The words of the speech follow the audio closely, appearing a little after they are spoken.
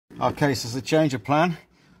Okay, so it's a change of plan.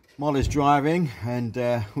 Molly's driving, and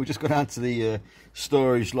we just got down to the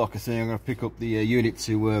storage locker thing. I'm going to pick up the unit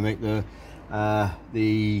to make the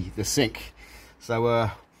sink.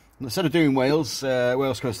 So instead of doing Wales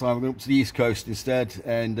coastline, we're going up to the east coast instead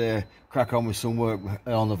and crack on with some work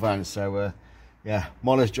on the van. So yeah,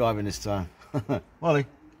 Molly's driving this time. Molly.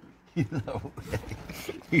 We've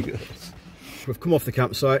come off the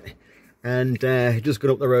campsite and just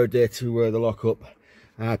got up the road there to the lock-up.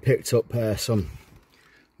 I picked up some,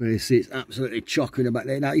 you see it's absolutely chock in the back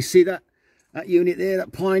there. Now you see that unit there,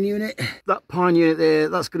 that pine unit? That pine unit there,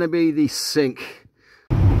 that's going to be the sink.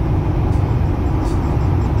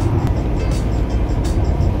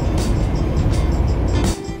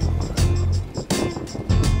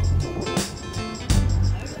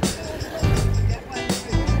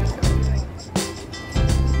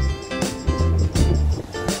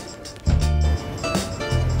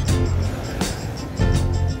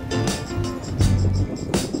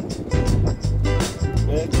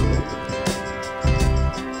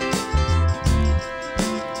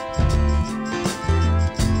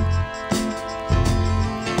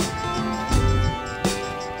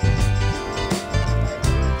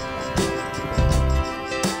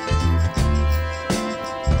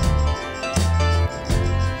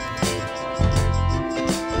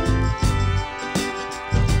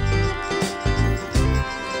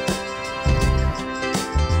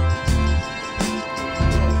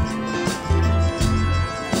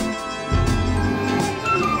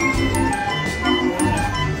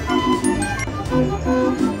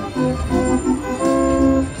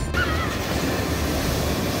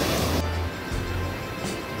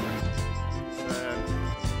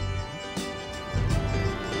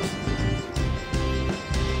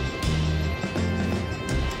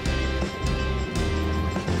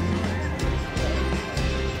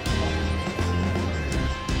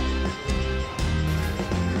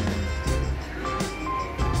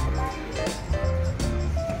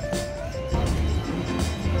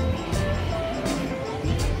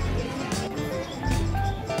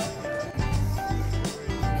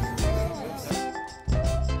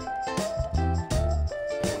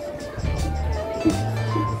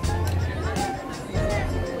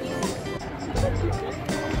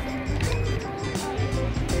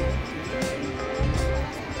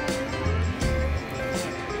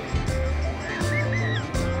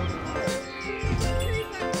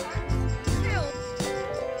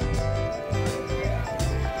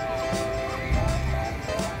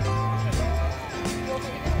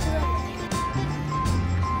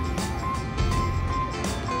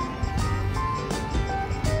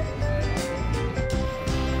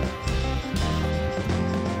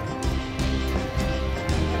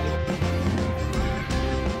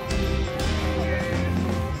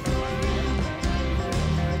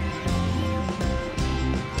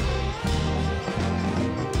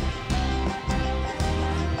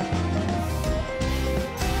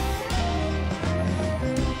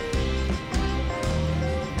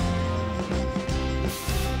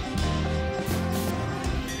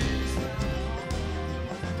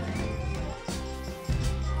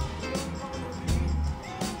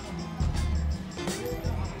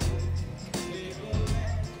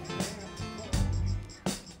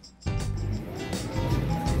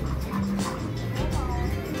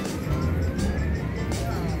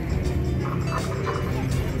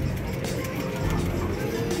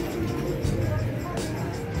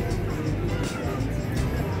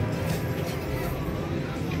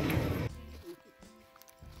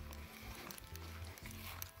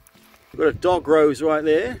 Got a dog rose right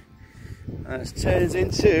there, and it turns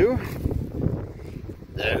into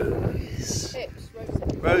those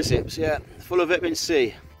rose hips, yeah, full of vitamin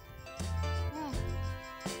C.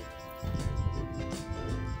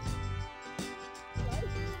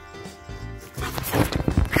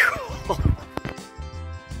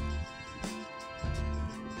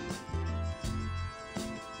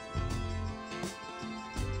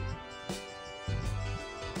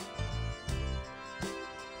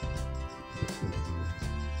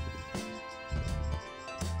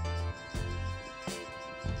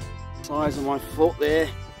 Size of my foot there,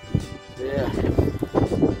 yeah,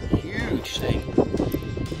 huge thing.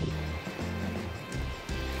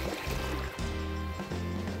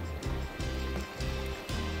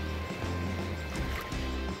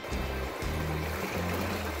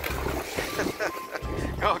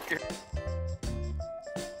 Okay.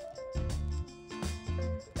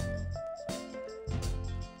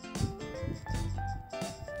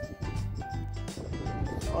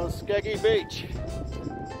 On Skeggy Beach.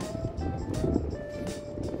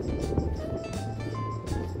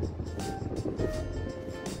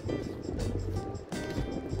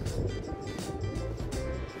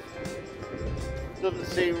 Doesn't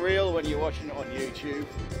seem real when you're watching it on YouTube.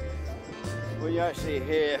 When you actually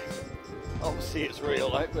hear, obviously it's real,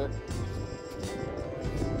 like, but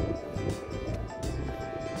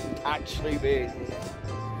actually being,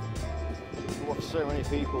 watch so many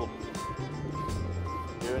people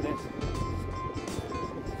doing it.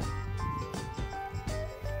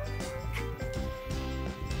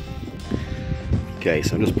 Okay,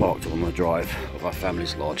 so I'm just parked up on the drive of our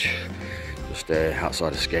family's lodge, just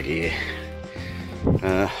outside of Skeggy here.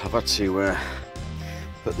 I've had to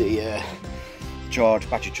put the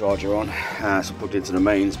battery charger on, so plugged into the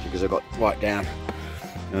mains because I got right down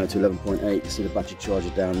to 11.8. You see the battery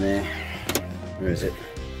charger down there. Where is it?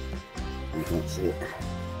 You can't see it.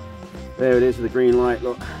 There it is with the green light,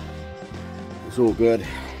 look. It's all good.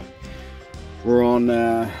 We're on,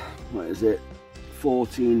 what is it?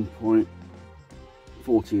 14.14,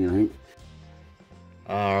 I think.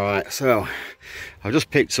 Alright, so I've just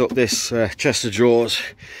picked up this chest of drawers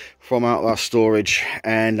from out of our storage,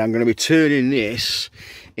 and I'm going to be turning this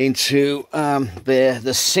into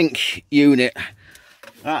the sink unit.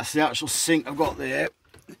 That's the actual sink I've got there.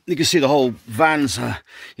 You can see the whole van's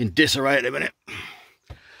in disarray at the minute.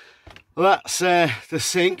 Well, that's the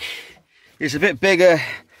sink. It's a bit bigger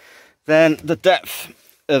than the depth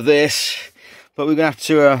of this, but we're going to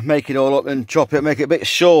have to make it all up and chop it, make it a bit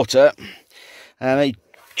shorter. Maybe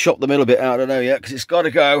chop the middle bit out, I don't know yet, because it's got to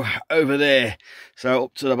go over there. So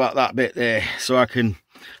up to about that bit there, so I can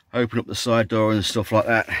open up the side door and stuff like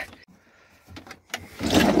that.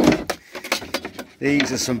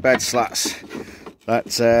 These are some bed slats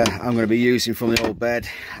that I'm going to be using from the old bed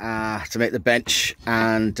to make the bench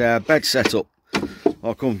and bed setup.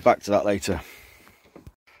 I'll come back to that later.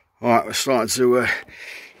 Alright, we're starting to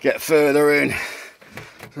get further in.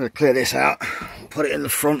 I'm going to clear this out, put it in the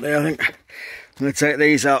front there, I think. I'm going to take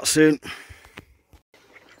these out soon.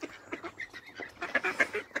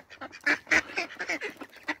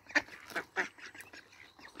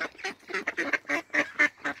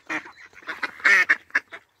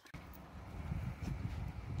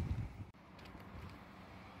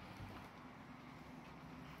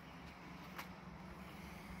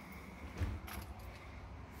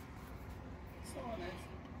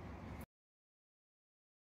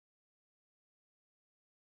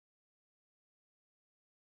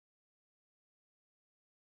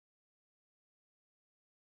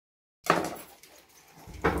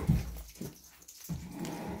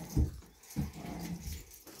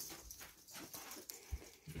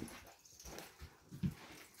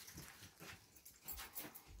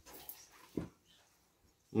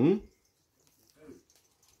 Hmm?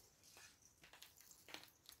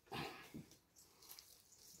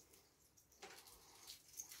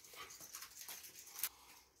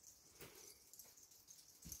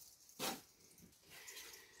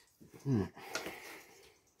 Hmm.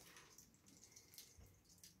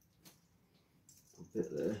 A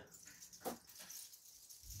bit there.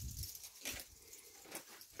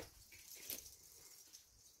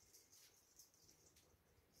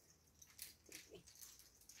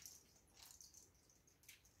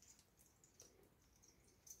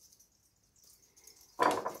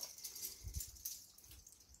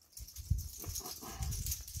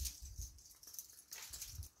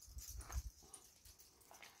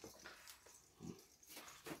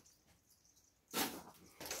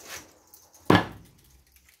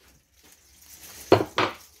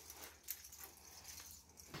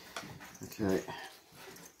 Okay.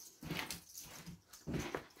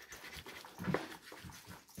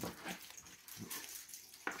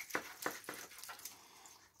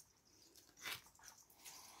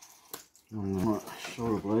 On the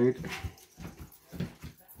shoulder blade.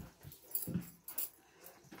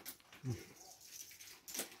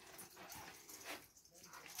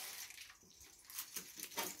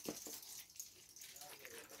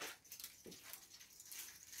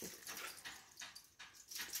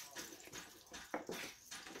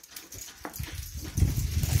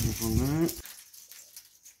 On there.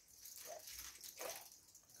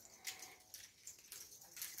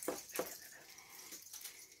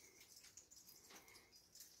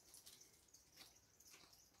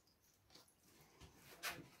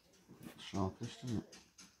 Sharpish, isn't it?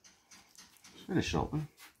 It's really sharp, huh?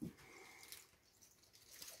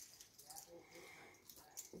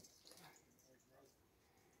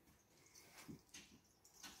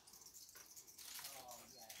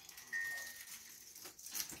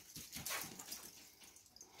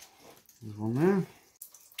 There's one there.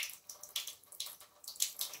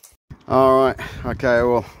 Alright, okay,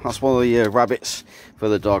 well, that's one of the rabbits for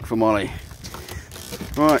the dog, for Molly.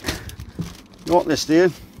 Right, you want this, do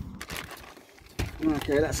you?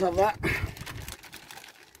 Okay, let's have that.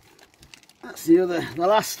 that's the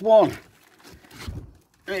last one.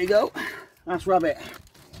 There you go, that's rabbit.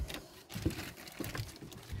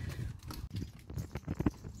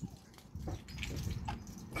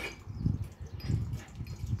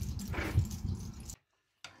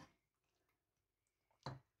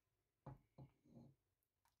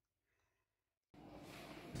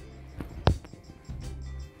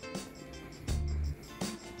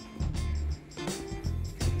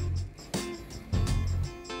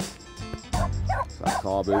 That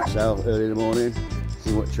carboot's out early in the morning,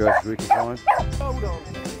 see what church we can find. Hold on.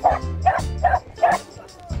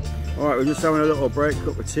 Alright, we're just having a little break,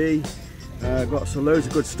 cup of tea. Got some loads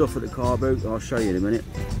of good stuff at the carboot, I'll show you in a minute.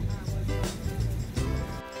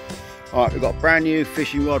 Alright, we've got a brand new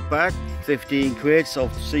fishing rod bag, 15 quid, so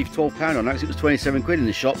I'll see £12 on that because it was 27 quid in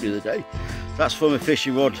the shop the other day. So that's for my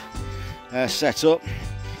fishing rod setup.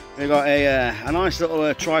 We've got a nice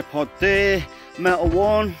little tripod there. Metal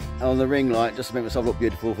one on the ring light just to make myself look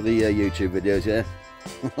beautiful for the YouTube videos, yeah.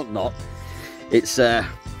 Not. It's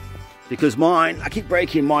because I keep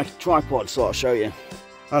breaking my tripod, so I'll show you.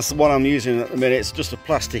 That's the one I'm using at the minute. It's just a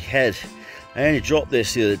plastic head. I only dropped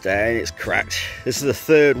this the other day and it's cracked. This is the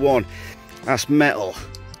third one. That's metal,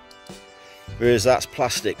 whereas that's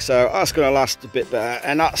plastic, so that's going to last a bit better.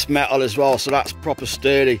 And that's metal as well, so that's proper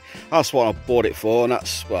sturdy. That's what I bought it for, and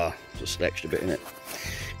that's, well, just an extra bit in it.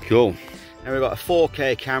 Cool. And we've got a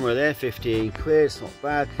 4K camera there, 15 quid, it's not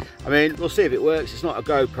bad. I mean, we'll see if it works. It's not a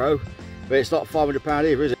GoPro, but it's not £500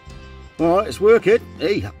 either, is it? All right, it's working.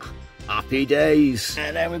 Hey, happy days.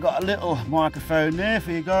 And then we've got a little microphone there for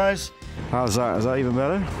you guys. How's that? Is that even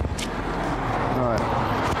better? All right,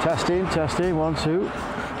 testing, 1, 2.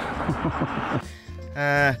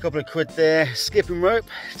 A couple of quid there, skipping rope.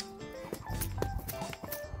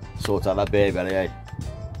 Sort out that beer belly, eh?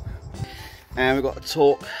 And we've got a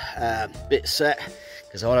torque bit set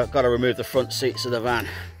because I've got to remove the front seats of the van.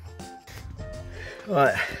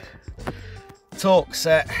 Right, torque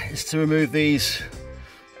set is to remove these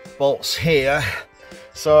bolts here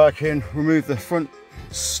so I can remove the front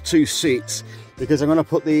 2 seats, because I'm going to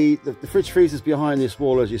put the fridge freezers behind this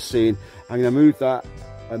wall, as you've seen. I'm going to move that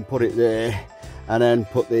and put it there, and then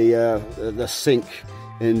put the sink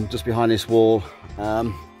in just behind this wall.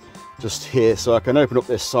 Just here, so I can open up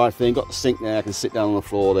this side thing. Got the sink there, I can sit down on the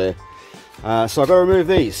floor there. So I've got to remove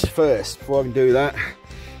these first before I can do that,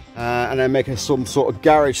 and then make some sort of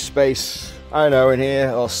garage space, I don't know, in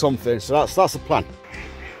here or something. So that's the plan.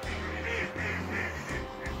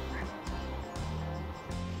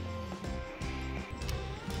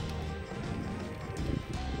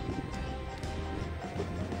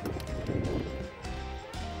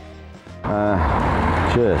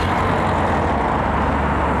 Cheers.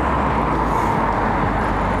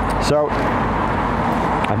 So,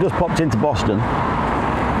 I've just popped into Boston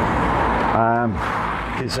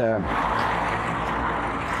because I'm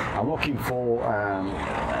looking for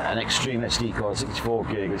an extreme SD card, 64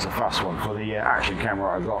 gig. It's a fast one for the action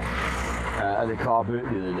camera I got at the carboot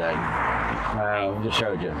the other day. I just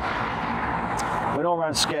showed you. Went all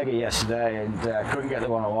around Skeggy yesterday and couldn't get the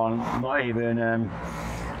one I want. Not even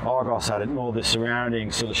Argos had it, nor the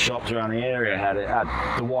surrounding sort of shops around the area had it. Had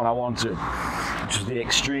the one I wanted, which was the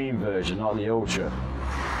extreme version, not the ultra.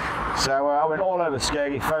 So I went all over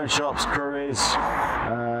Skeggy, phone shops, couriers,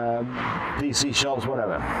 PC shops,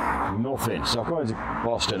 whatever. Nothing. So I come into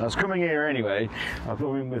Boston. I was coming here anyway. I was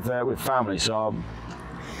coming with family, so I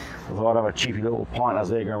thought I'd have a cheapy little pint as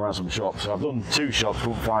they go around some shops. So I've done 2 shops,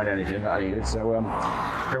 couldn't find anything that I needed. So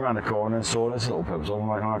came around the corner and saw this little pub. So I'm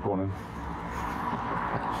right in the corner.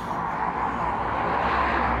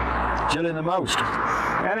 Chilling the most.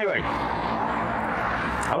 Anyway,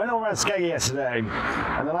 I went all around Skeggy yesterday,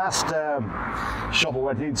 and the last shop I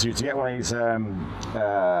went into to get one of these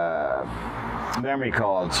memory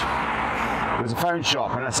cards, it was a phone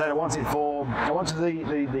shop, and I said I wanted the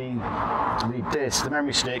disc, the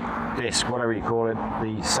memory stick disc, whatever you call it,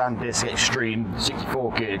 the SanDisk Extreme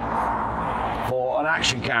 64 gig for an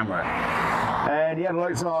action camera. And he had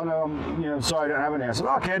looked at, oh no, sorry, I don't have any. I said,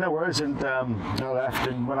 okay, no worries, and I left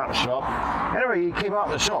and went out the shop. Anyway, he came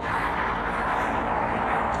out the shop.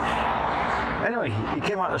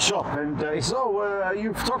 And he says, oh, are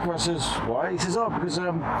you a photographer? I says, why? He says, oh, because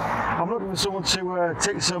I'm looking for someone to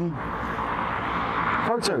take some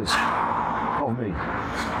photos of me.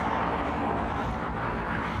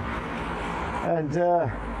 And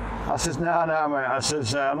I says, no, mate. I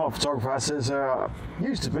says, I'm not a photographer. I says,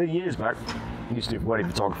 used to be years back. Used to do wedding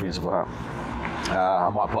photography and stuff like that. I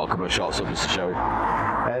might put a couple of shots up just to show you.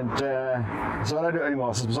 And so I don't do it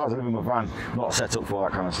anymore. I says, besides I live in my van, I'm not set up for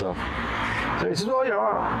that kind of stuff. So he says, well,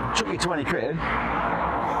 I'll chuck you 20 quid.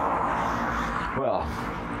 Well,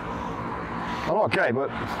 I'm not gay, but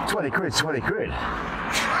 20 quid's 20 quid.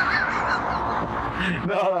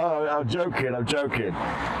 No, I'm joking.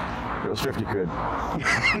 It was 50 quid.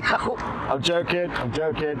 No, I'm joking.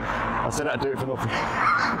 I said I'd do it for nothing.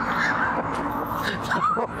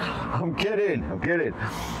 No, I'm kidding.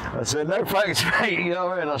 I said, no thanks, mate, you know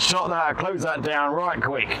what I mean? I closed that down right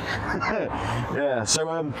quick. Yeah, so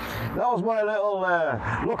that was my little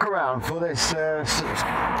look around for this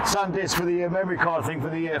SanDisk for the memory card thing for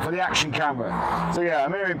the action camera. So yeah,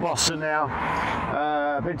 I'm here in Boston now.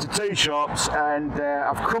 I've been to 2 shops and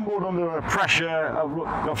I've crumbled under the pressure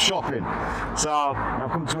of shopping. So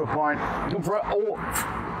I've come to a point,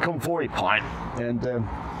 come for a pint, and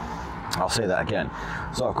I'll say that again.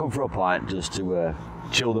 So I've come for a pint just to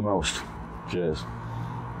chill the most. Cheers.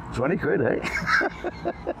 20 quid, eh?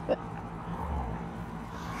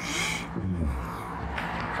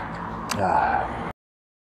 Ah.